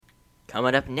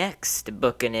Coming up next,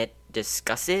 Booking It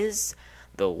discusses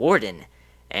The Warden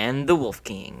and the Wolf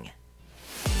King.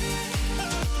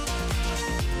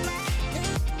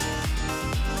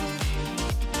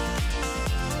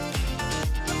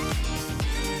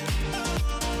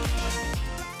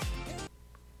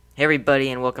 Hey everybody,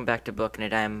 and welcome back to Booking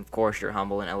It. I am, of course, your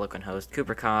humble and eloquent host,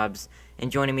 Cooper Cobbs,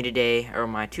 and joining me today are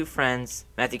my two friends,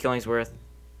 Matthew Killingsworth.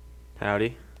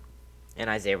 Howdy. And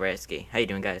Isaiah Ratsky. How you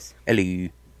doing, guys? Hello.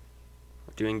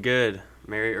 Doing good.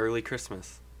 Merry early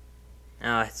Christmas.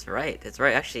 Oh, that's right.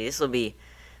 Actually, this will be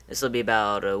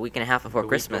about a week and a half before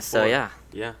Christmas. So yeah,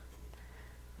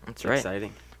 that's right.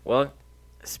 Exciting. Well,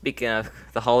 speaking of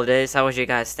the holidays, how was your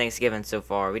guys' Thanksgiving so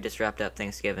far? We just wrapped up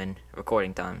Thanksgiving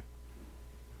recording time.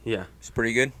 Yeah. It's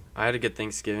pretty good. I had a good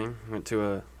Thanksgiving. Went to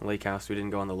a lake house. We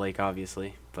didn't go on the lake,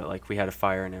 obviously, but we had a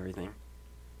fire and everything.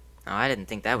 Oh, I didn't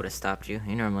think that would have stopped you.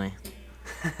 You normally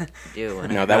do.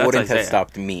 No, that wouldn't have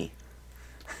stopped me.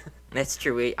 That's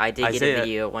true. I did get a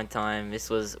video one time. This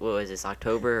was, what was this,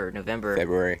 October or November?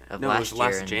 February. Of No, last it was year.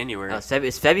 last January. Oh,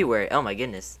 it's February. Oh, my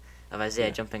goodness. Of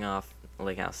Isaiah jumping off the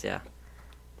lake house, yeah.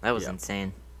 That was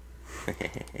insane.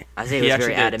 Isaiah was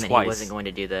very adamant he wasn't going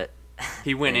to do that.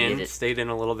 He went in, stayed in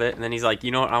a little bit, and then he's like,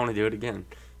 you know what, I want to do it again.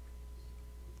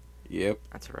 Yep.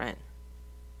 That's right.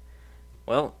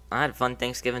 Well, I had a fun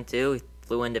Thanksgiving, too. We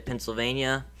flew into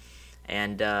Pennsylvania,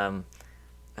 and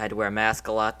I had to wear a mask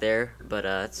a lot there, but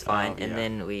it's fine. And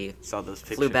then we saw those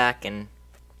pictures. flew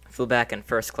back in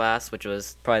first class, which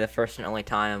was probably the first and only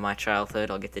time in my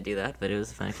childhood I'll get to do that, but it was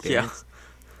a fun experience.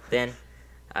 Then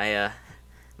I,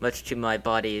 much to my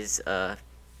body's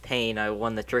pain, I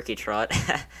won the turkey trot.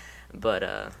 But,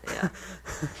 yeah.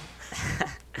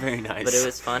 Very nice. But it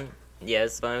was fun. Yeah, it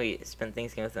was fun. We spent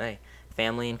Thanksgiving with my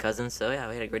family and cousins, so yeah,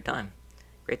 we had a great time.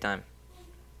 Great time.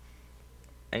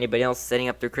 Anybody else setting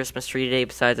up their Christmas tree today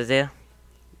besides Isaiah?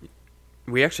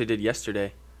 We actually did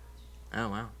yesterday. Oh,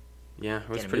 wow. Yeah, it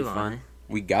was pretty fun.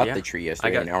 We got the tree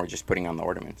yesterday, and now we're just putting on the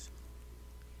ornaments.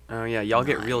 Oh, yeah, y'all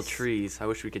get real trees. I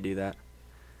wish we could do that.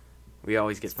 We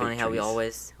always get It's funny fake how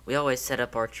trees. we always set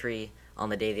up our tree on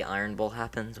the day the Iron Bowl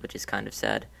happens, which is kind of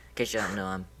sad. In case you don't know,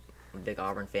 I'm a big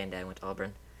Auburn fan. Dad went to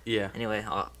Auburn. Yeah. Anyway,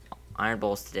 Iron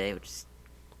Bowl's today, which is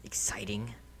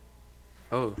exciting.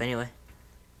 Oh. But anyway.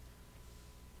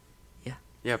 Yeah.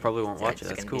 Yeah, I probably won't watch it.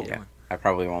 That's cool. Yeah, I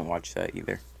probably won't watch that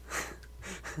either.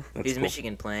 Who's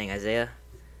Michigan playing, Isaiah?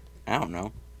 I don't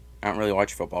know. I don't really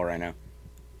watch football right now.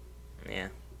 Yeah.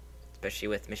 Especially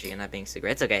with Michigan not being so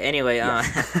great. It's okay. Anyway,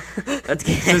 let's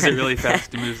get... Says it really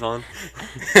fast. He moves on.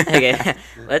 Okay,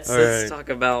 let's right. talk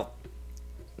about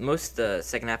most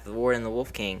second half of The War and the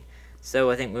Wolf King. So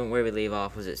I think where we leave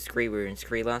off, was it Scree? We were in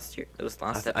Scree last year? It was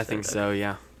last episode. I think so,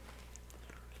 yeah.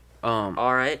 All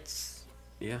right.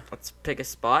 Yeah. Let's pick a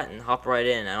spot and hop right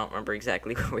in. I don't remember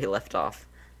exactly where we left off.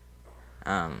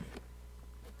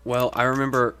 Well, I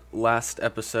remember last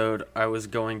episode I was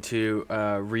going to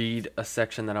read a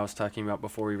section that I was talking about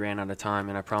before we ran out of time,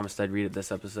 and I promised I'd read it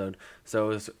this episode.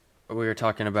 So we were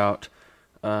talking about,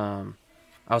 I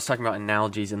was talking about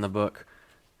analogies in the book,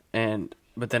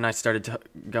 but then I started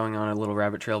going on a little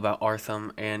rabbit trail about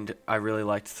Artham, and I really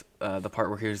liked the part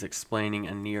where he was explaining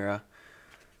Anira.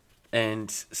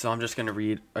 And so I'm just going to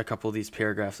read a couple of these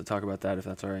paragraphs to talk about that, if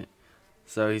that's all right.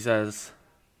 So he says...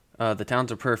 the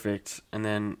towns are perfect, and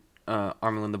then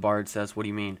Armelin the Bard says, what do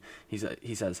you mean? He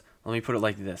says, let me put it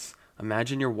like this.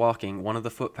 Imagine you're walking one of the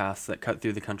footpaths that cut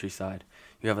through the countryside.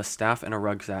 You have a staff and a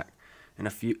rucksack. And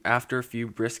after a few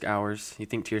brisk hours, you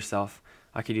think to yourself,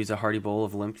 I could use a hearty bowl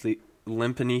of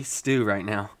limpany stew right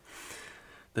now.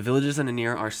 The villages in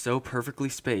Anir are so perfectly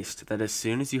spaced that as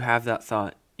soon as you have that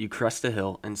thought, you crest a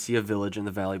hill and see a village in the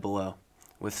valley below,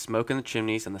 with smoke in the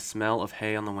chimneys and the smell of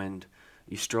hay on the wind.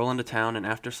 You stroll into town, and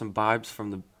after some bibes from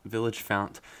the village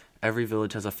fount, every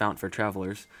village has a fount for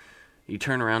travelers, you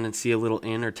turn around and see a little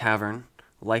inn or tavern,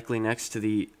 likely next to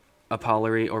the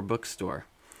apollary or bookstore.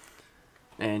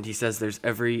 And he says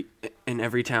in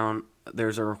every town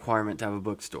there's a requirement to have a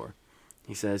bookstore.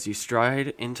 He says, you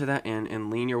stride into that inn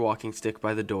and lean your walking stick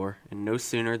by the door, and no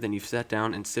sooner than you've sat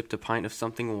down and sipped a pint of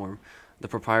something warm, the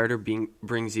proprietor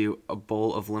brings you a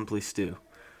bowl of limply stew.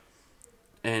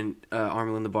 And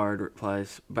Armelin the Bard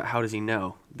replies, but how does he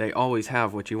know? They always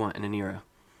have what you want in Anira.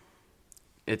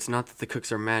 It's not that the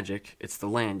cooks are magic, it's the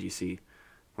land, you see.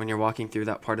 When you're walking through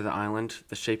that part of the island,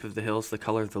 the shape of the hills, the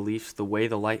color of the leaves, the way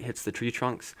the light hits the tree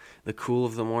trunks, the cool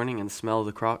of the morning and the smell of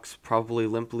the crocks, probably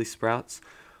limply sprouts,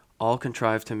 all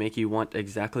contrive to make you want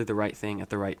exactly the right thing at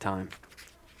the right time.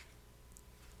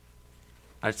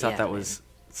 I just thought that was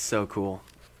so cool.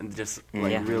 And just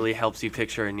really helps you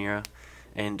picture Anira.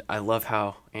 And I love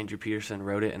how Andrew Peterson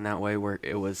wrote it in that way, where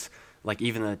it was like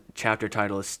even the chapter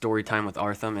title is Story Time with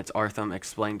Artham. It's Artham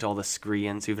explaining to all the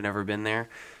Skreans who've never been there,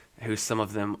 who some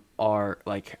of them are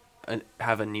like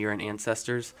have Aeneran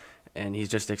ancestors, and he's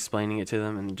just explaining it to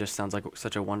them, and it just sounds like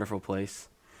such a wonderful place.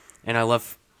 And I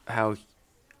love how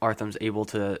Artham's able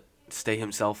to stay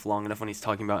himself long enough when he's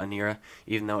talking about Aenira,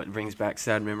 even though it brings back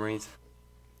sad memories.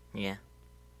 Yeah.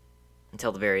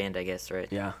 Until the very end, I guess, right?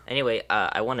 Yeah. Anyway,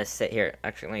 I want to sit here.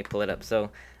 Actually, let me pull it up.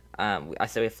 So, I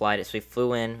said we flied it. So we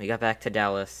flew in. We got back to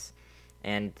Dallas,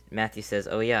 and Matthew says,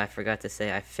 "Oh yeah, I forgot to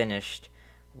say I finished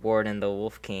Ward and the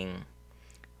Wolf King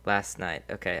last night."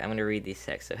 Okay, I'm gonna read these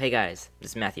texts. So, hey guys,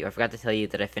 this is Matthew. I forgot to tell you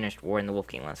that I finished Ward and the Wolf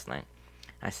King last night.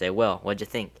 I say, well, what'd you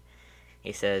think?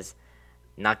 He says,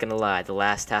 not gonna lie, the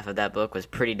last half of that book was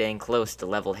pretty dang close to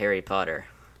level Harry Potter.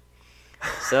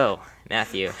 So,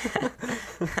 Matthew.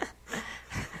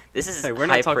 This is Hey, we're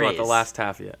not high talking praise. about the last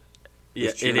half yet. Yeah,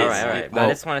 It's true. it is. All right. But Well, I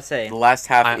just want to say, The last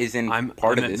half I- isn't I'm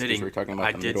part of this because admitting we're talking about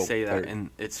I the did middle say that, third. and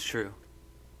it's true.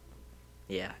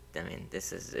 yeah, I mean,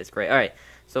 it's great. All right,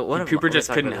 so Cooper we're just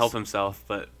talking couldn't about help this. himself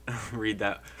but read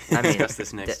that. I mean, Discuss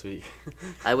this next week.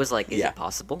 I was like, is Yeah. it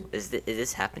possible? Is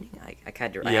this happening? I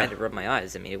had to Yeah. rub my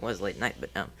eyes. I mean, it was late night,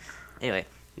 but no. Anyway,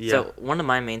 Yeah. so one of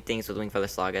my main things with Wingfeather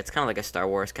Saga, it's kind of like a Star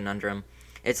Wars conundrum.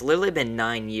 It's literally been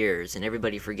 9 years, and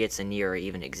everybody forgets Aenira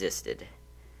even existed.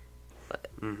 But,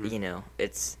 Mhm. you know,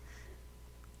 is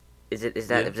that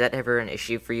Yeah. is that ever an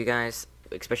issue for you guys,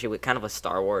 especially with kind of a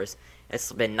Star Wars?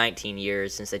 It's been 19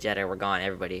 years since the Jedi were gone.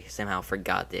 Everybody somehow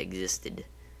forgot they existed.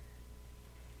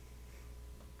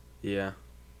 Yeah.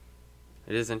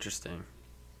 It is interesting.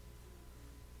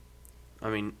 I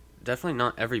mean, definitely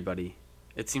not everybody.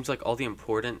 It seems like all the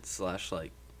important /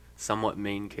 like somewhat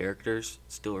main characters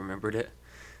still remembered it.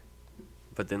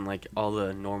 But then like all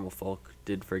the normal folk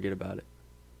did forget about it.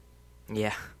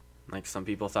 Yeah. Like some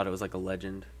people thought it was like a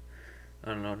legend. I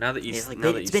don't know. Now that you It's like,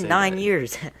 now that it's you been say 9 that,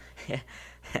 years.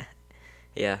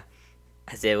 Yeah.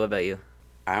 Isaiah, what about you?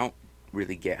 I don't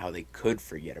really get how they could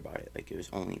forget about it. Like, it was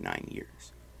only 9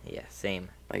 years. Yeah, same.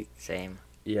 Like, Same.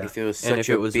 Yeah. if it was And such if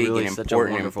a it was big really and such a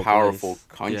important and wonderful powerful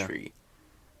place. Yeah. country,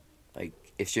 like,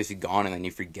 it's just gone and then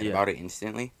you forget Yeah. about it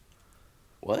instantly?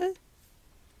 What?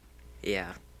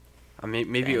 Yeah. I mean,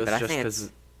 maybe Dang, it was but I just think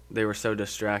because they were so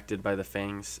distracted by the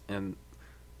fangs and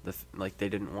like they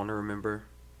didn't want to remember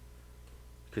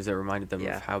because it reminded them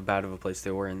Yeah. of how bad of a place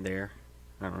they were in there.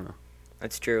 I don't know.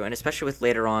 That's true, and especially with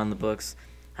later on in the books,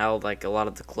 how like a lot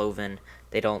of the Cloven,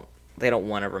 they don't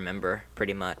want to remember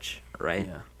pretty much, right?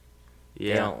 Yeah. They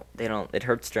Yeah. don't. It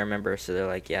hurts to remember, so they're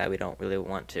like, yeah, we don't really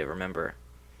want to remember.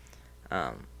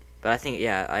 But I think,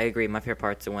 yeah, I agree. My favorite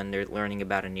parts are when they're learning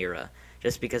about Aenira,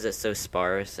 just because it's so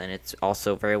sparse and it's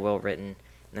also very well written.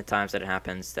 And the times that it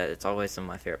happens, that it's always some of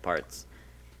my favorite parts.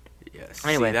 Yes.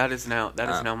 Anyway, See, that is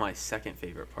now my second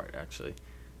favorite part actually.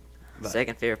 But,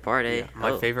 Second favorite part, eh? yeah, my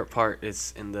Oh. favorite part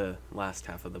is in the last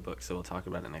half of the book, so we'll talk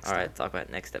about it next All time. right, talk about it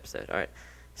next episode. All right.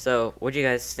 So, what do you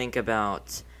guys think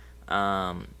about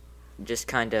just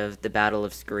kind of the Battle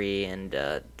of Scree and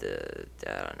I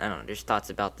don't know, just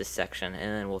thoughts about this section, and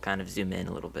then we'll kind of zoom in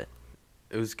a little bit.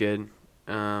 It was good.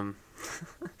 I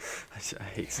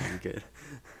hate saying good.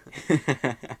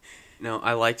 No,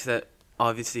 I liked that.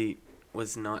 Obviously,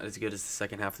 was not as good as the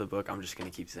second half of the book. I'm just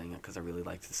gonna keep saying it because I really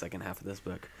liked the second half of this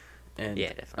book. And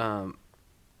Yeah, definitely.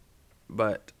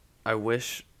 but I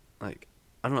wish, like,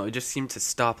 I don't know, it just seemed to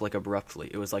stop like abruptly.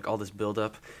 It was like all this build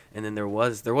up, and then there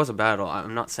was a battle.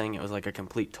 I'm not saying it was like a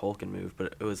complete Tolkien move,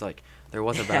 but it was like there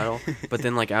was a battle, but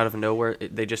then like out of nowhere,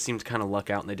 they just seemed to kind of luck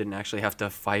out, and they didn't actually have to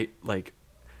fight. Like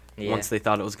Yeah. once they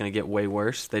thought it was gonna get way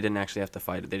worse, they didn't actually have to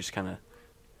fight it. They just kind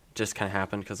of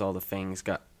happened because all the fangs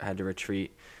had to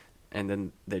retreat. And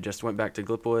then they just went back to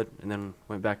Glipwood, and then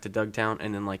went back to Dugtown,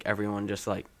 and then like everyone just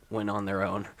like went on their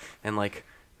own, and like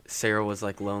Sarah was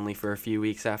like lonely for a few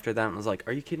weeks after that, and was like,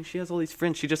 "Are you kidding? She has all these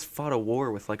friends. She just fought a war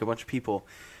with like a bunch of people,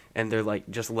 and they're like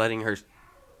just letting her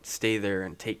stay there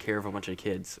and take care of a bunch of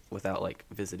kids without like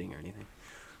visiting or anything."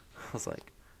 I was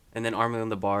like, and then Armelin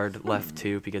the Bard left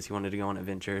too because he wanted to go on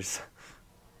adventures.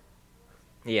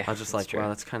 Yeah. I was just that's like, true. wow,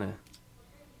 that's kind of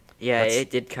Yeah, that's- it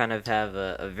did kind of have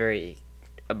a very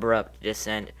abrupt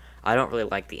descent. I don't really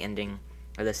like the ending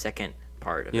or the second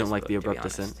part of You don't this like book, the to be abrupt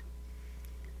honest. descent?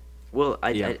 Well,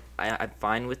 Yeah. I'm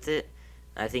fine with it.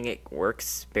 I think it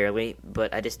works barely,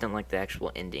 but I just don't like the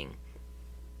actual ending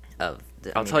of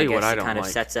the. I'll tell you what guess I it don't kind of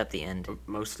like. sets up the end.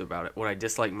 most about it. What I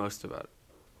dislike most about it.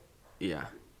 Yeah.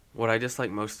 What I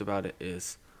dislike most about it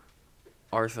is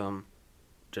Artham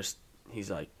he's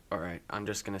like, "All right, I'm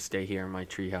just going to stay here in my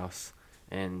treehouse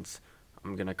and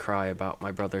I'm gonna cry about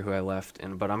my brother who I left,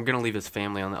 but I'm gonna leave his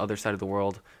family on the other side of the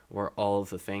world where all of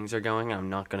the things are going. I'm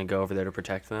not gonna go over there to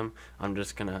protect them. I'm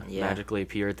just gonna magically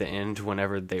appear at the end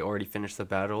whenever they already finished the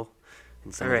battle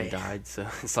and somebody died. So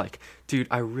it's like, dude,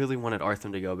 I really wanted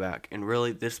Arthur to go back, and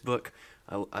really this book,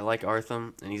 I like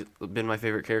Arthur, and he's been my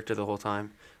favorite character the whole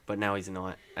time, but now he's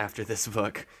not. After this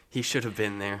book, he should have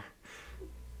been there.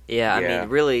 Yeah, I mean,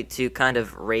 really, to kind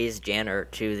of raise Janner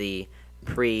to the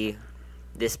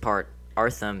this part,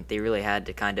 Arthur, they really had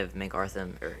to kind of make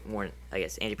Arthur, or more, I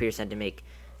guess, Andy Peterson had to make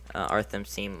Arthur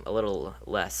seem a little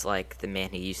less like the man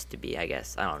he used to be, I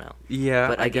guess. I don't know. Yeah,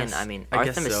 but again, I mean,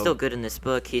 Arthur is still good in this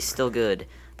book. He's still good.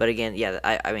 But again, yeah,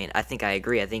 I mean, I think I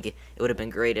agree. I think it would have been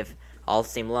great if all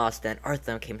seemed lost, then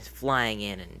Arthur came flying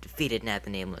in and defeated Nat the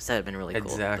Nameless. That would have been really cool.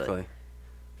 Exactly.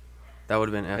 That would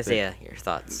have been epic. Isaiah, your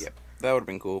thoughts? Yeah, that would have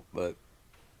been cool, but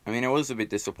I mean, it was a bit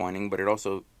disappointing, but it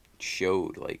also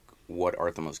showed like what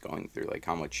Arthur was going through, like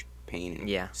how much pain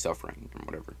and suffering and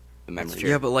whatever. The memory.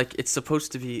 Yeah, but like it's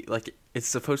supposed to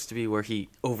be where he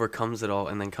overcomes it all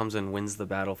and then comes and wins the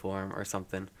battle for him or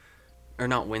something, or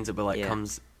not wins it, but like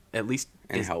comes at least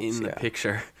and helps, in the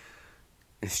picture.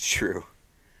 It's true.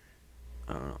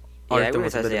 I don't know. Yeah, I agree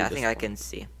with Isaiah. I think I can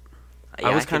see.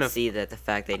 Yeah, I can see that the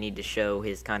fact they need to show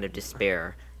his kind of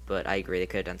despair, but I agree they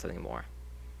could have done something more.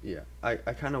 Yeah, I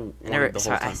kind of wanted the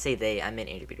whole time. I say they, I meant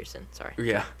Andy Peterson. Sorry.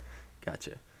 Yeah,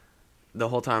 gotcha. The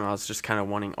whole time I was just kind of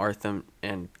wanting Arthur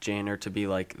and Janner to be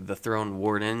like the throne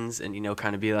wardens, and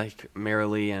kind of be like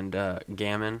Merrily and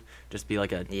Gammon, just be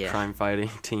like a crime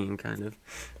fighting team, kind of.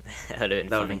 That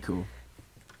would have been cool.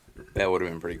 That would have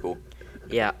been pretty cool.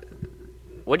 Yeah.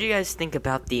 What do you guys think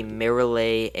about the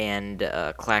Merrily and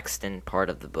Claxton part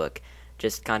of the book?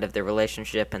 Just kind of their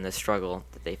relationship and the struggle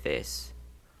that they face.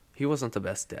 He wasn't the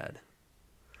best dad.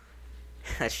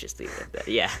 Let's just leave it at that.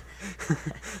 Yeah.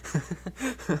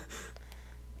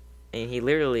 I mean, he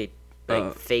literally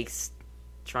fakes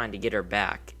trying to get her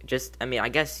back. I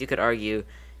guess you could argue,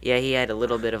 he had a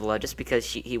little bit of love just because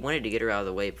he wanted to get her out of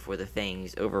the way before the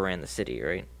Fangs overran the city,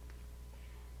 right?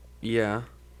 Yeah.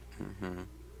 Mm-hmm.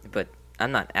 But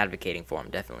I'm not advocating for him.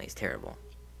 Definitely, he's terrible.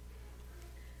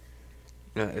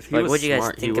 Yeah, if he was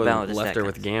smart, he would have left her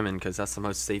with Gammon because that's the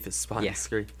most safest spot in the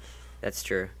script. That's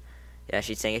true. Yeah,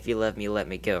 she's saying, "If you love me, let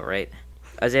me go." Right?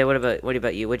 Isaiah, what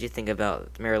about you? What do you think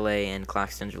about Merrily and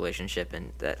Claxton's relationship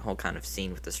and that whole kind of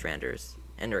scene with the Stranders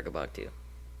and Nurgabog too?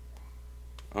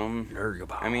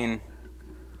 Nurgabog. I mean,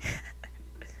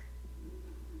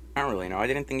 I don't really know. I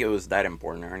didn't think it was that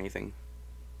important or anything.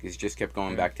 Because he just kept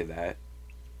going back to that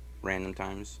random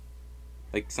times.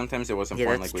 Like, sometimes it was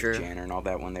important, like, with Janner and all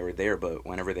that when they were there, but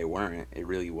whenever they weren't, it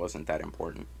really wasn't that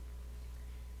important.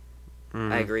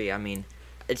 I agree. I mean,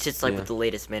 it's just like with the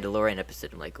latest Mandalorian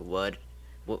episode. I'm like, what?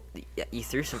 Well, you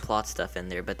threw some plot stuff in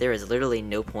there, but there is literally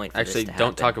no point for this to happen. Actually,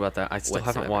 don't talk about that. I still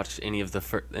haven't watched any of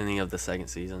the second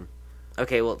season.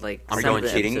 Okay, well, like, are you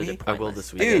kidding me? I will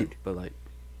this weekend, but like...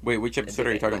 Wait, which episode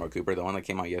are you talking about, Cooper? The one that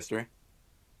came out yesterday?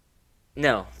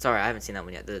 No, sorry, I haven't seen that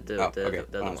one yet. The okay.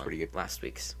 other one, pretty good. Last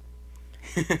week's.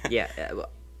 Yeah,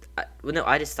 no,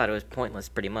 I just thought it was pointless,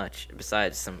 pretty much.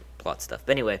 Besides some plot stuff,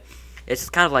 but anyway, it's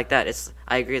kind of like that.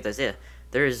 I agree with Isaiah.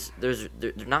 They're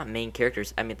not main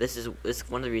characters. I mean, this is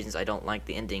one of the reasons I don't like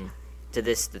the ending to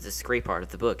this great part of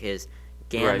the book is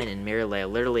Gammon and Merrily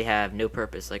literally have no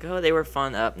purpose. Like, oh, they were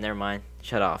fun. Never mind.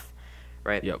 Shut off.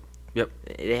 Right. Yep.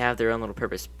 They have their own little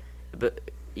purpose,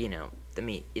 but I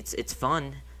mean, it's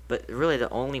fun. But really,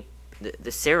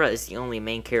 the Sarah is the only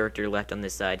main character left on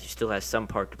this side. She still has some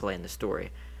part to play in the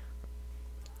story.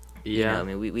 Yeah. I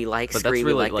mean, we like Scree,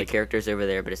 we like the characters over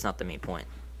there, but it's not the main point.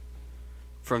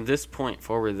 From this point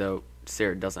forward, though,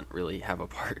 Sarah doesn't really have a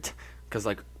part. Because,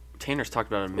 like, Tanner's talked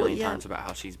about it a million times about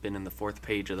how she's been in the 4th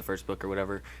page of the first book or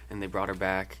whatever, and they brought her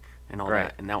back and all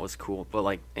that, and that was cool. But,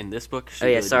 like, in this book, she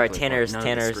really sorry, Tanner's not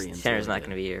going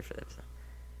to be here for this.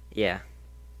 Yeah.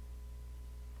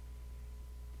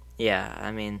 Yeah,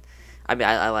 I mean,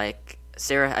 I like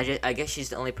Sarah. I guess she's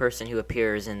the only person who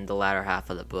appears in the latter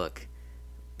half of the book,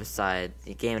 besides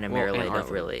Gammon and Merrily don't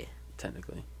really.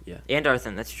 Technically, yeah. And Arthur,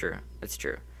 that's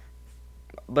true.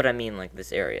 But I mean, like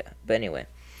this area. But anyway,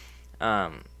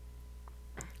 oh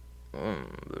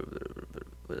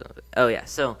yeah.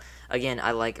 So again, I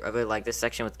really like this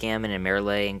section with Gammon and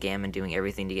Merrily, and Gammon doing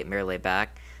everything to get Merrily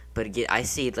back. But again, I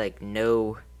see like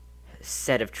no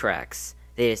set of tracks.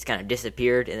 They just kind of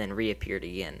disappeared and then reappeared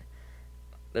again.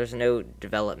 There's no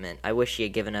development. I wish he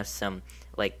had given us some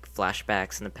like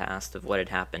flashbacks in the past of what had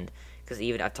happened. Because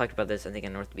even I've talked about this, I think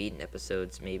in North Beaton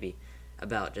episodes maybe,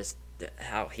 about just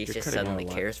how he just suddenly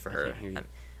cares for her.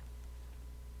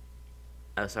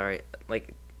 Oh, sorry.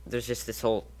 Like, there's just this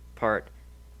whole part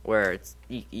where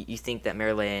you think that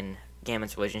Marilee and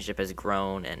Gammon's relationship has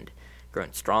grown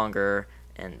stronger,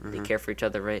 and they care for each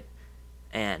other, right?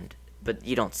 But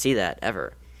you don't see that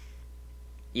ever.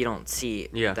 You don't see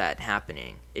that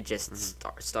happening. It just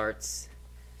starts.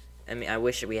 I mean, I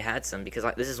wish we had some, because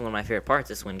this is one of my favorite parts.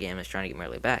 Is when Gammon's trying to get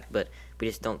Marilee back, but we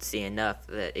just don't see enough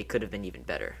that it could have been even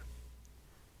better.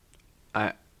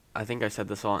 I think I said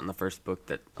this all in the first book,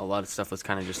 that a lot of stuff was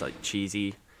kind of just like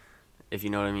cheesy, if you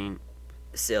know what I mean.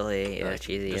 Silly, like,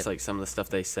 cheesy. Just like some of the stuff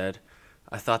they said.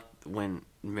 I thought when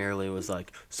Marilee was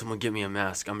like, "Someone get me a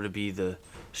mask. I'm gonna be the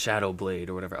Shadow Blade,"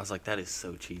 or whatever. I was like, that is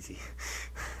so cheesy.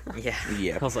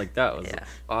 Yeah. I was like, that was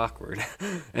awkward.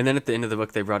 And then at the end of the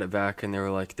book, they brought it back, and they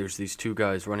were like, "There's these two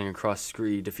guys running across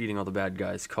Scree, defeating all the bad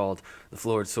guys, called the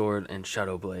Florid Sword and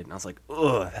Shadow Blade." And I was like,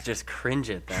 ugh, that's just cringe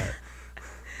at that.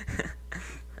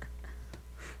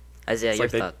 Isaiah, it's your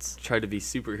like thoughts? They tried to be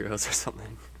superheroes or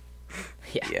something.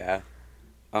 Yeah.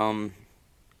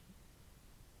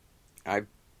 I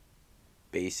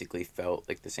basically felt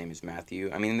like the same as Matthew.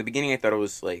 I mean, in the beginning, I thought it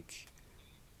was like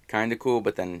kind of cool,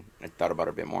 but then I thought about it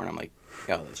a bit more, and I'm like,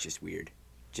 oh, that's just weird.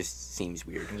 Just seems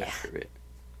weird after a bit.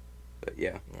 But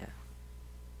yeah. Yeah.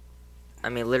 I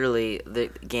mean, literally,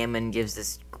 Gammon gives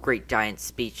this great giant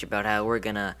speech about how we're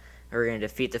gonna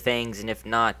defeat the Fangs, and if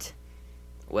not,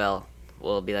 well,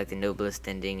 it'll be like the noblest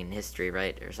ending in history,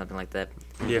 right, or something like that.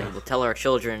 Yeah. And we'll tell our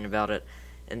children about it,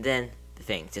 and then the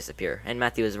Fangs disappear. And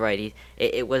Matthew was right.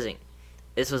 It wasn't.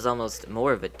 This was almost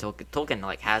more of a Tolkien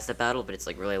like has the battle, but it's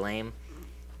like really lame.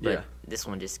 But this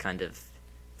one just kind of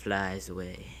flies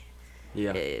away.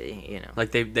 Yeah. You know. Like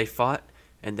they fought,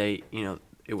 and they, you know,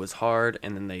 it was hard,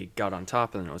 and then they got on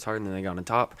top, and then it was hard, and then they got on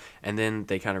top, and then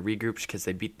they kind of regrouped because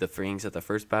they beat the Fangs at the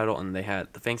first battle, and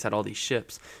the Fangs had all these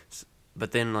ships,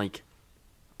 but then like,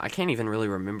 I can't even really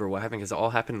remember what happened because it all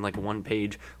happened in like one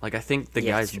page. Like I think the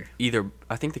guys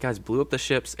blew up the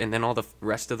ships, and then all the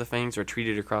rest of the Fangs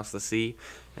retreated across the sea,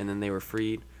 and then they were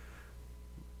freed.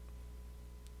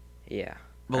 Yeah.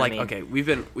 But like, okay, we've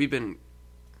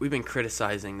been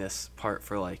criticizing this part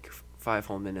for like 5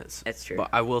 whole minutes. That's true. But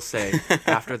I will say,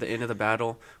 after the end of the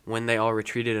battle, when they all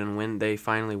retreated and when they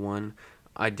finally won,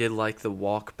 I did like the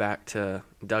walk back to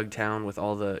Dugtown with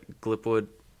all the Glipwood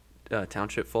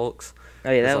township folks. Oh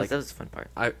yeah, that was a fun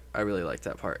part. I really liked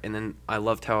that part, and then I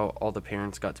loved how all the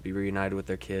parents got to be reunited with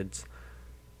their kids.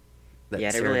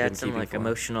 It really had some like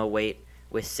emotional weight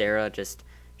with Sarah. Just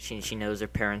she knows her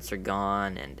parents are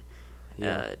gone, and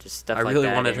just stuff like that. I really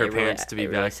wanted her parents to be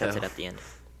back. Really sets it at the end.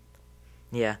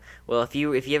 Yeah, well, if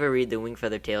you ever read the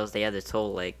Wingfeather Tales, they have this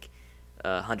whole like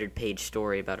 100-page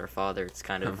story about her father. It's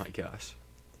kind of oh my gosh.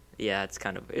 Yeah, it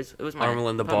was my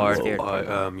Armelin the Bard.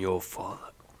 I am your father.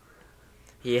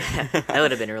 Yeah, that would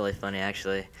have been really funny,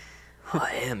 actually.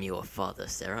 I am your father,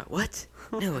 Sarah. What?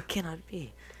 No, it cannot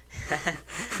be. That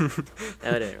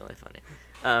would have been really funny.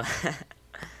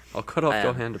 I'll cut off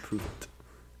your hand to prove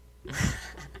it.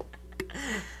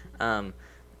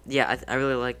 Yeah, I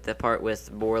really like the part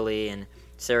with Borley, and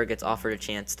Sarah gets offered a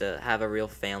chance to have a real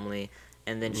family,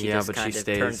 and then she just kind of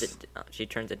turns it. She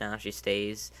turns it down. She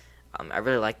stays. I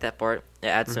really like that part. It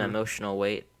adds some emotional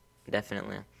weight,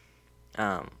 definitely.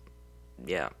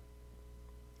 Yeah.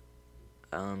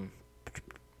 I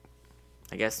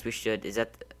guess we should. Is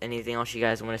that anything else you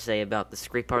guys want to say about the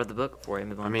Scree part of the book before we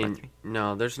move on to part 3?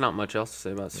 No, there's not much else to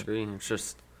say about Scree. It's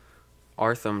just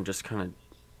Artham just kind of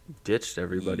ditched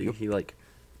everybody. Yep. He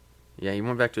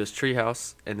went back to his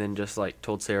treehouse and then just like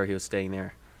told Sarah he was staying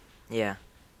there. Yeah.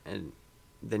 And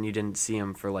then you didn't see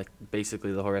him for like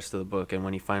basically the whole rest of the book. And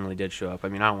when he finally did show up, I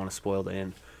mean, I don't want to spoil the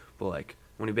end, but like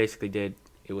when he basically did,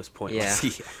 it was pointless.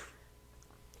 Yeah.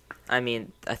 I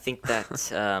mean, I think that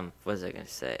what was I gonna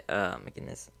say? My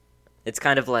goodness, it's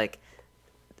kind of like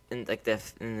in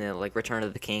the like Return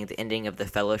of the King, the ending of the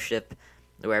Fellowship,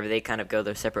 wherever they kind of go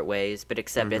their separate ways, but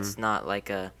except it's not like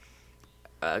a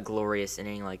glorious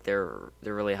ending. Like they're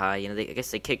really high. You know, I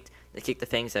guess they kicked the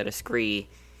Fangs out of Scree,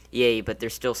 yay! But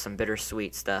there's still some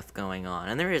bittersweet stuff going on,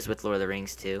 and there is with Lord of the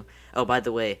Rings too. Oh, by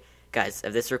the way, guys,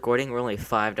 of this recording, we're only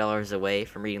 $5 away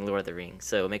from reading Lord of the Rings,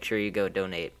 so make sure you go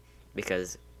donate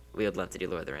because we would love to do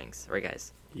Lord of the Rings, right,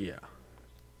 guys? Yeah.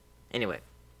 Anyway,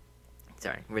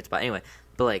 sorry, weird spot. Anyway,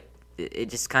 but like it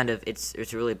just kind of it's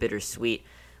really bittersweet,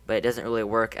 but it doesn't really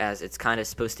work as it's kind of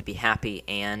supposed to be happy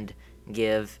and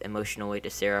give emotional weight to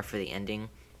Sarah for the ending,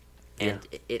 and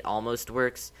it almost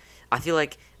works. I feel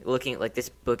like looking like this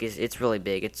book it's really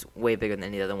big. It's way bigger than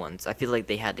any of the other ones. I feel like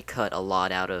they had to cut a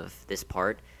lot out of this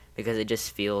part because it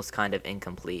just feels kind of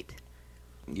incomplete.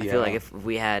 Yeah. I feel like if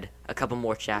we had a couple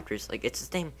more chapters, like it's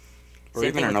the same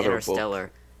thing with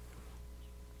Interstellar.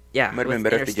 Yeah, It might have been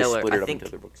better if they just split it up into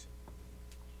other books.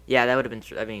 Yeah, that would have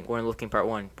been. I mean, We're Looking Part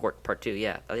 1, Part 2.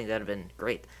 Yeah, I think that would have been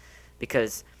great,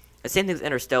 because the same thing with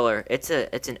Interstellar. It's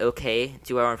an okay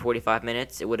 2 hour and 45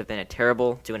 minutes. It would have been a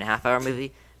terrible 2.5 hour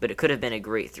movie, but it could have been a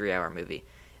great 3 hour movie.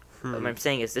 What I'm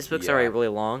saying is, this book's already really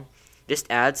long. Just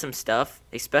add some stuff,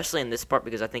 especially in this part,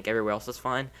 because I think everywhere else is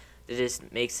fine. It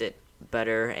just makes it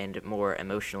better and more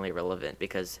emotionally relevant,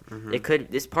 because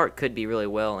this part could be really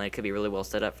well, and it could be really well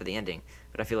set up for the ending,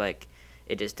 but I feel like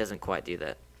it just doesn't quite do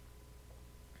that.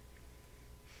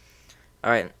 All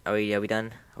right, are we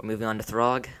done? We're moving on to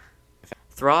Throg.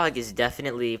 Throg is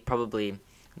definitely probably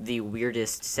the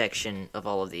weirdest section of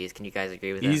all of these. Can you guys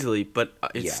agree with that? Easily, but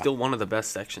it's still one of the best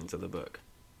sections of the book.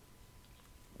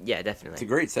 Yeah, definitely. It's a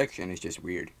great section. It's just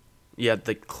weird. Yeah,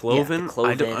 the Cloven.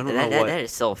 I don't know what. That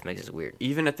itself makes it weird.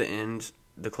 Even at the end,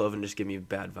 the Cloven just give me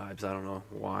bad vibes. I don't know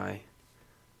why.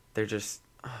 They're just.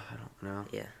 I don't know.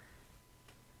 Yeah.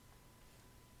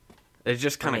 It's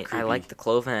just kind of creepy. I like the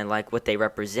Cloven. I like what they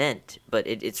represent, but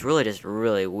it's really just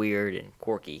really weird and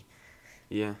quirky.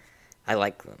 Yeah. I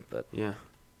like them, but yeah.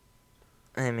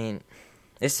 I mean,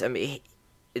 it's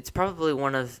probably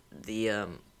one of the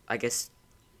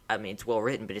it's well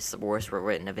written, but it's the worst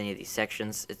written of any of these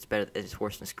sections. It's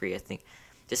worse than Scree, I think,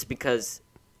 just because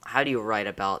how do you write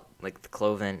about like the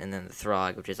Cloven and then the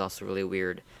Throg, which is also really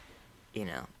weird, you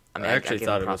know? I mean, I actually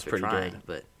thought it was pretty good,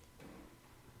 but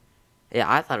yeah,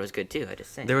 I thought it was good too. I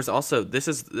just think there was also this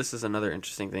is another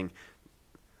interesting thing.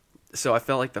 So I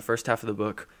felt like the first half of the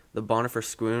book, the Bonifer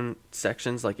Scoon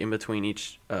sections, like in between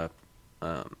each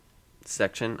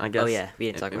section, I guess. Oh yeah, we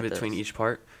didn't talk about in between those. each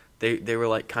part, they were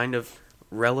like kind of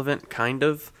relevant,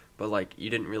 but like you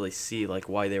didn't really see like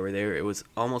why they were there. It was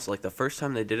almost like the first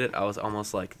time they did it, I was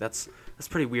almost like that's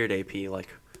pretty weird, AP. Like,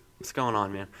 what's going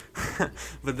on, man?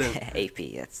 But then AP,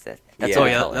 that's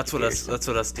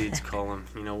what us dudes call them.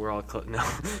 You know, we're all no.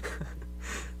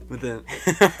 But then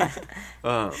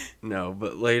no,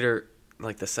 but later,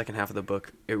 like the second half of the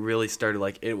book, it really started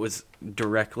like it was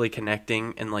directly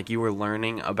connecting, and like you were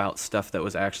learning about stuff that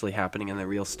was actually happening in the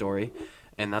real story,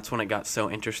 and that's when it got so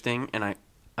interesting, and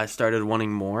I started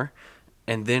wanting more.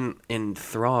 And then in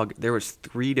Throg, there was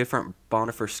 3 different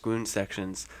Bonifer Scoon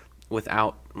sections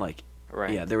without like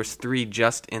there was 3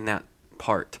 just in that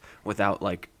part without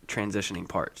like transitioning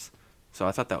parts. So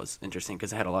I thought that was interesting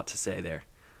because it had a lot to say there.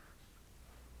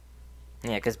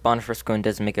 Yeah, because Bonifer Scoon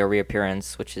does make a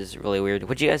reappearance, which is really weird.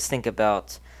 What do you guys think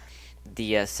about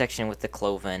the section with the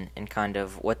Cloven and kind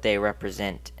of what they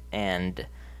represent, and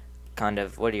kind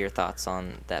of what are your thoughts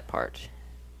on that part?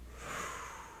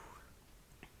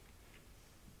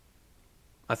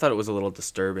 I thought it was a little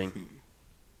disturbing.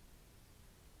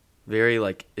 Very,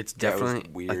 like, it's definitely, it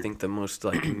was weird. I think, the most,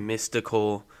 like,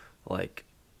 mystical, like,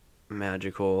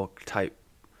 magical type,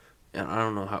 and I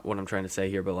don't know what I'm trying to say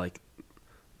here, but, like,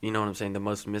 you know what I'm saying? The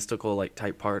most mystical, like,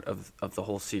 type part of the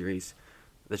whole series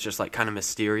that's just, like, kind of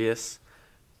mysterious,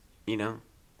 you know?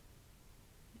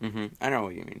 Mm-hmm. I know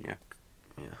what you mean, yeah.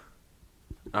 Yeah.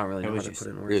 I don't really know how to put it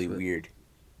in words. Really weird.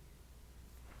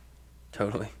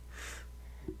 Totally.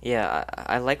 Yeah,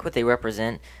 I like what they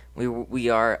represent. We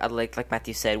are like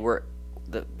Matthew said, we're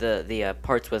the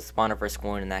parts with Bonifer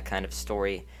Scoon and that kind of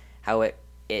story, how it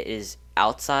is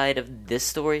outside of this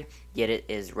story, yet it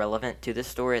is relevant to this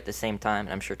story at the same time.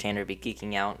 I'm sure Tanner would be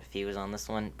geeking out if he was on this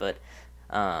one, but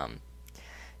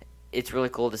it's really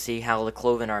cool to see how the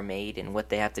Cloven are made and what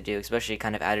they have to do, especially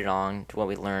kind of added on to what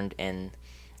we learned in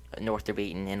Northrop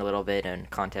Eaton in a little bit in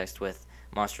context with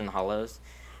Monster in the Hollows.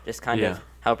 Just kind of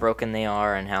how broken they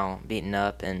are and how beaten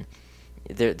up, and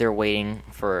they're waiting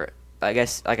for, I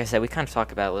guess, like I said, we kind of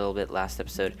talked about it a little bit last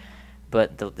episode,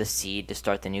 but the seed to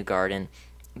start the new garden.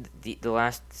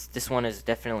 This one is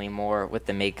definitely more with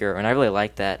the Maker, and I really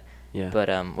like that. Yeah. But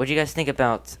what do you guys think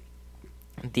about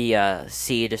the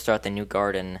seed to start the new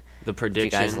garden? The prediction.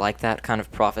 Do you guys like that kind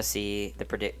of prophecy? I'm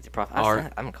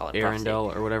gonna call it prophecy.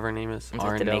 Arendelle, or whatever her name is.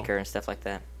 Like the Maker and stuff like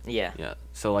that. Yeah. Yeah.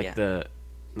 So like the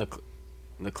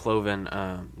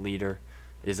Cloven leader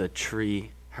is a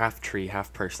tree,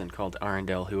 half person called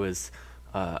Arendelle, who is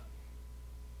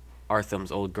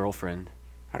Artham's old girlfriend.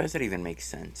 How does that even make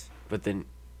sense? But then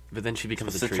she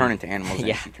becomes a tree. To turn into animals,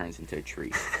 and she turns into a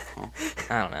tree. Oh.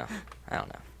 I don't know.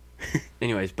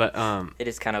 Anyways, but it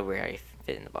is kind of where I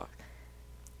fit in the box.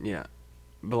 Yeah,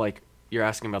 but like you're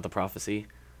asking about the prophecy,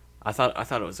 I thought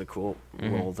it was a cool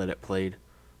role that it played,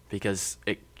 because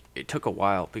it took a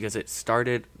while, because it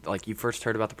started like you first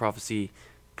heard about the prophecy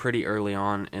pretty early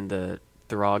on in the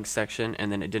Throg section,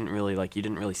 and then it didn't really you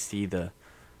didn't really see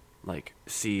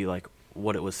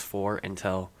what it was for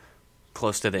until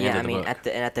close to the end of the book. Yeah,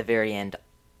 I mean at the very end,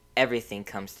 everything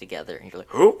comes together, and you're like,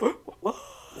 whoa.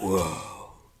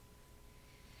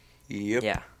 Yep.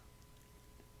 Yeah.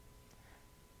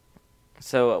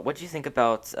 So, what do you think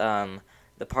about the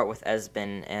part with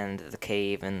Esben and the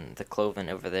cave and the Cloven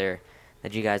over there?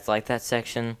 Did you guys like that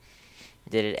section?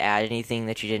 Did it add anything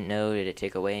that you didn't know? Did it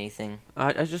take away anything?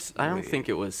 I don't think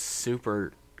it was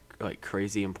super like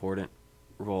crazy important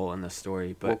role in the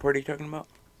story. But what part are you talking about?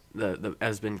 The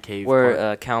Esben cave.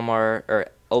 Where Kalmar or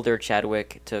older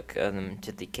Chadwick took them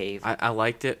to the cave. I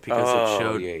liked it because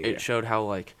it showed how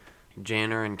like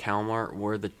Janner and Kalmar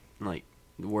were the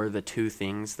two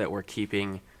things that were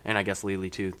keeping, and I guess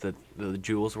Lily too. The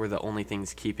jewels were the only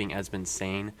things keeping Esben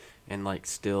sane and like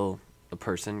still a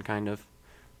person kind of.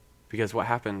 Because what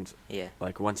happened,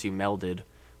 like once you melded,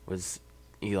 was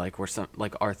you like were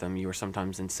like Artham, you were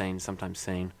sometimes insane, sometimes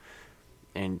sane,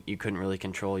 and you couldn't really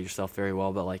control yourself very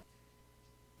well. But like,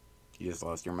 you just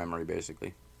lost your memory,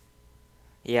 basically.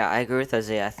 Yeah, I agree with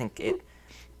Isaiah.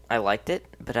 I liked it,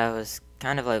 but I was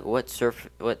kind of like,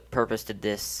 what purpose did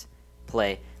this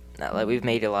play? Like we've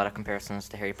made a lot of comparisons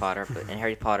to Harry Potter, but in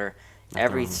Harry Potter,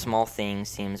 every small thing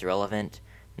seems relevant,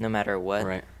 no matter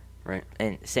what. Right.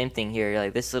 And same thing here.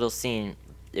 Like this little scene,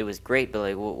 it was great, but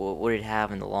like, what did it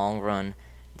have in the long run?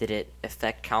 Did it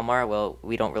affect Kalmar? Well,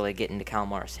 we don't really get into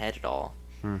Kalmar's head at all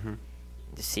to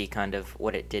see kind of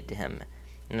what it did to him.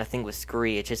 And I think with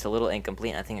Scree, it's just a little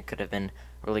incomplete. I think it could have been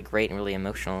really great and really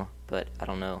emotional, but I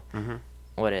don't know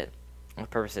what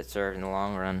purpose it served in the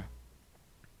long run.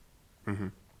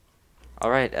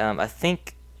 All right, I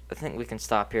think we can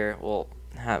stop here. We'll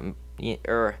have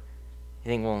I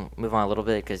think we'll move on a little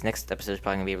bit because next episode is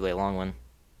probably gonna be a really long one.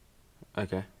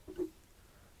 Okay.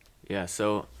 Yeah.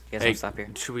 So. You guys want to stop here?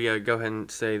 Should we go ahead and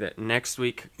say that next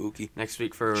week? Next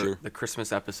week for the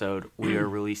Christmas episode, we are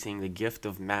releasing The Gift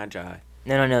of Magi.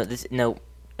 No.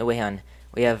 Wait on.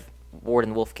 We have Ward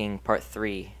and Wolf King Part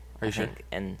 3. Are you sure?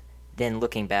 And then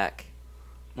looking back.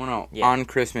 Well, no. Yeah. On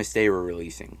Christmas Day we're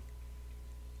releasing.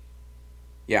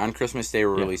 Yeah, on Christmas Day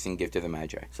we're releasing Gift of the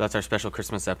Magi. So that's our special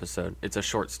Christmas episode. It's a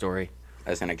short story.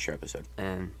 As an extra episode.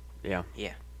 And yeah.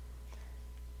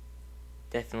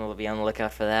 Definitely be on the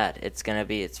lookout for that. We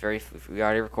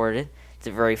already recorded it. It's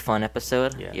a very fun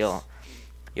episode. Yes. You'll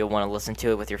want to listen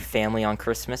to it with your family on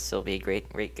Christmas. It'll be a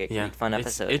great fun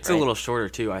episode. It's a little shorter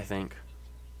too, I think.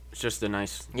 It's just a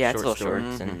nice short it's a little story.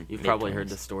 short. You've probably heard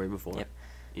the story before,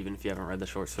 even if you haven't read the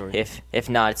short story. If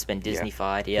not, it's been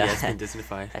Disneyfied. Yeah, it's been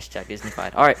Disneyfied. Hashtag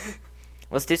Disneyfied. All right.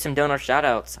 Let's do some donor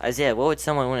shout-outs. Isaiah, what would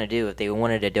someone want to do if they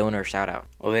wanted a donor shout-out?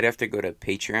 Well, they'd have to go to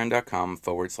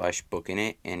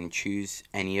patreon.com/bookinit and choose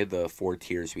any of the 4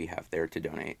 tiers we have there to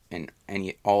donate. And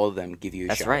all of them give you a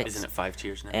shout-out. That's right. Isn't it 5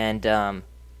 tiers now? And, oh,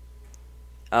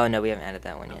 no, we haven't added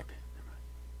that one yet.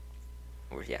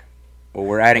 Okay. Well,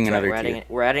 we're adding another tier.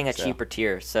 We're adding a cheaper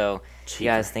tier, so you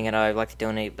guys thinking, I'd like to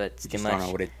donate, but it's too much. I don't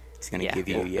know what it's going to give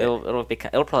you yet. It'll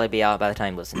probably be out by the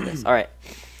time you listen to this. All right.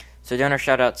 So donor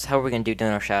shoutouts. How are we gonna do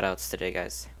donor shoutouts today,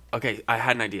 guys? Okay, I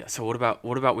had an idea. So what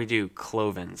about we do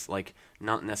Clovens? Like,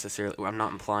 not necessarily. I'm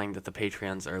not implying that the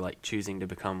Patreons are like choosing to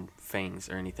become fangs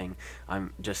or anything.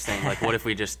 I'm just saying like, what if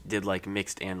we just did like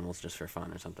mixed animals just for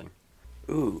fun or something?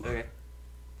 Ooh. Okay.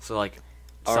 So like,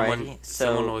 someone will name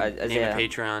a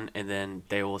Patreon and then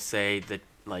they will say that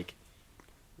like,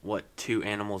 what 2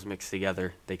 animals mixed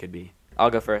together they could be.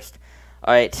 I'll go first.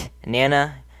 All right,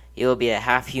 Nana, you will be a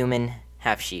half human,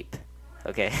 half sheep.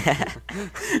 Okay.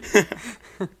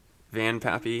 Van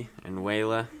Pappy and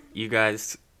Wayla, you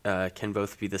guys can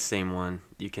both be the same one.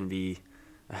 You can be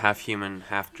a half human,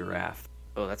 half giraffe.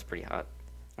 Oh, that's pretty hot.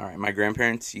 All right, my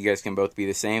grandparents, you guys can both be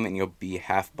the same, and you'll be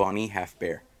half bunny, half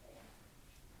bear.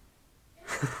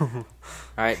 All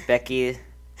right, Becky,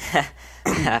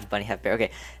 half bunny, half bear.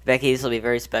 Okay, Becky, this will be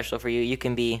very special for you. You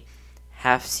can be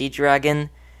half sea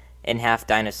dragon and half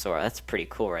dinosaur. That's pretty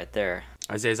cool right there.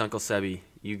 Isaiah's Uncle Sebi,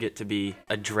 you get to be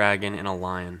a dragon and a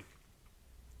lion.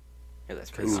 Yeah,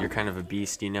 that's because you're kind of a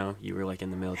beast, you know? You were like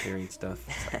in the military and stuff.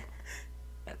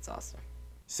 That's awesome.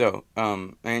 So,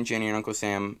 and Jenny and Uncle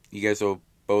Sam, you guys will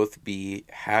both be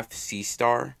half sea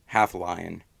star, half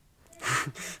lion.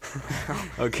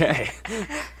 Okay.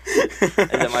 Is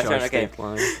it my turn? Okay.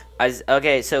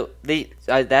 Okay, so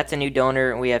that's a new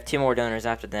donor. We have 2 more donors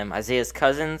after them. Isaiah's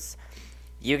cousins.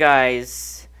 You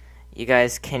guys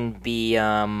can be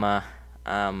you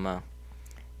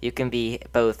can be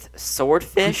both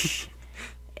swordfish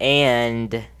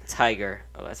and tiger.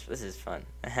 Oh, this is fun.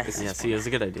 See, it's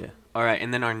a good idea. All right,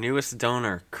 and then our newest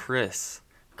donor,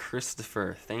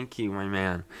 Christopher. Thank you, my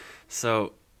man.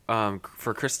 So,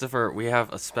 for Christopher, we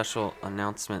have a special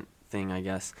announcement thing, I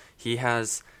guess. He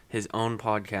has his own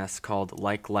podcast called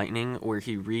Like Lightning, where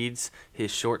he reads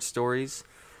his short stories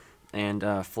and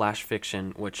flash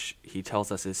fiction, which he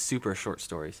tells us is super short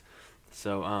stories.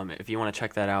 So if you want to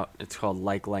check that out, it's called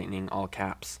Like Lightning, all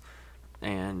caps.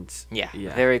 And yeah,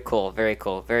 very cool,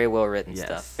 very well written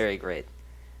stuff, very great.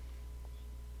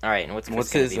 All right, and what's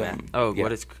Chris gonna be, man?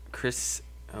 What is Chris?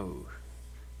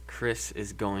 Chris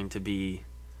is going to be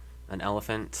an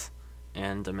elephant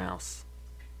and a mouse.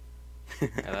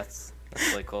 That's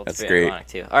really cool. That's great. Ironic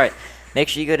too. All right, make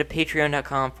sure you go to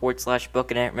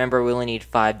patreon.com/bookinit. Remember, we only need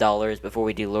 $5 before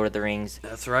we do Lord of the Rings.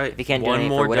 That's right. If you can't donate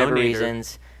for whatever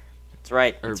reasons, that's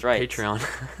right. That's right. Patreon.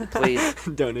 Please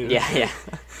donate. Yeah.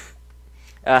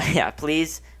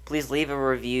 Please leave a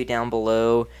review down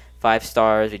below. 5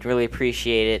 stars. We'd really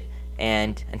appreciate it.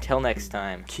 And until next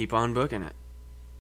time, keep on booking it.